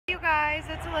guys,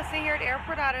 it's Alyssa here at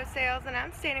Airport Auto Sales, and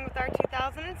I'm standing with our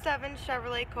 2007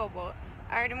 Chevrolet Cobalt.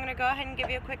 Alright, I'm going to go ahead and give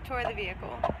you a quick tour of the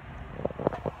vehicle.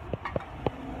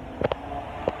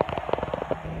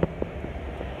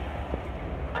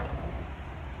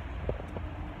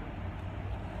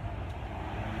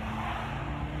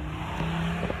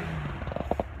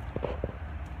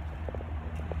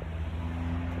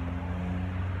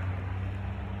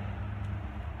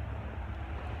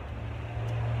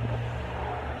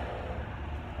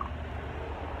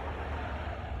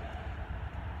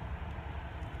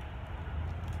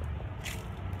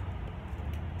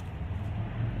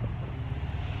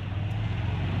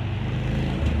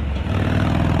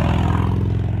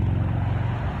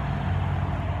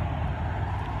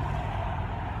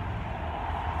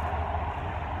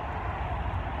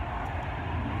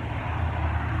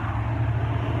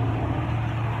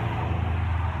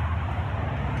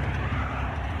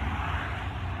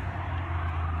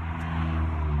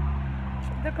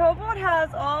 The Cobalt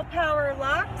has all power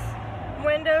locks,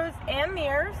 windows, and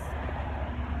mirrors.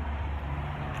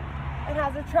 It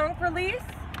has a trunk release.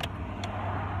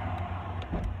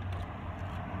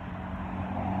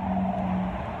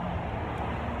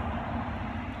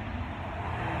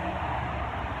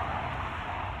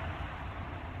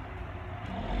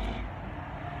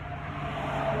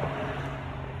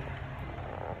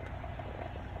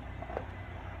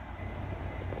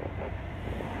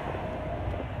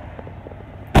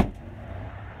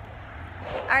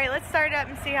 Alright, let's start it up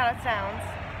and see how it sounds.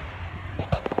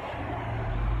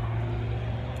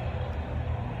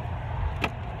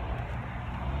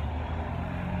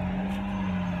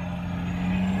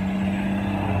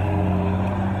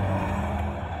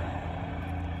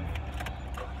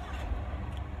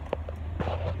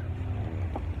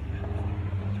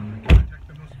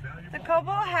 The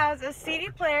Cobalt has a CD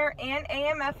player and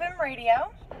AM/FM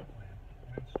radio.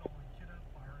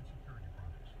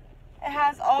 It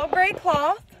has all gray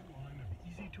cloth.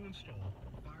 Easy to install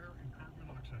fire and carbon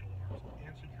monoxide alarms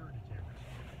and security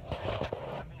cameras.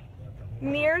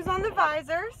 Mirrors on the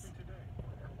visors.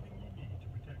 Everything you need to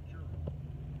protect your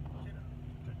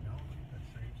technology that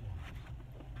saves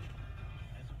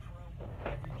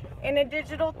lives. And a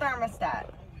digital thermostat.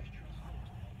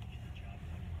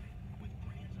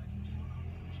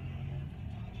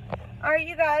 Alright,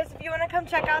 you guys, if you want to come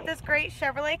check out this great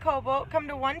Chevrolet Cobalt, come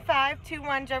to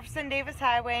 1521 Jefferson Davis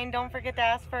Highway, and don't forget to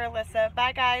ask for Alyssa.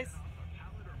 Bye, guys.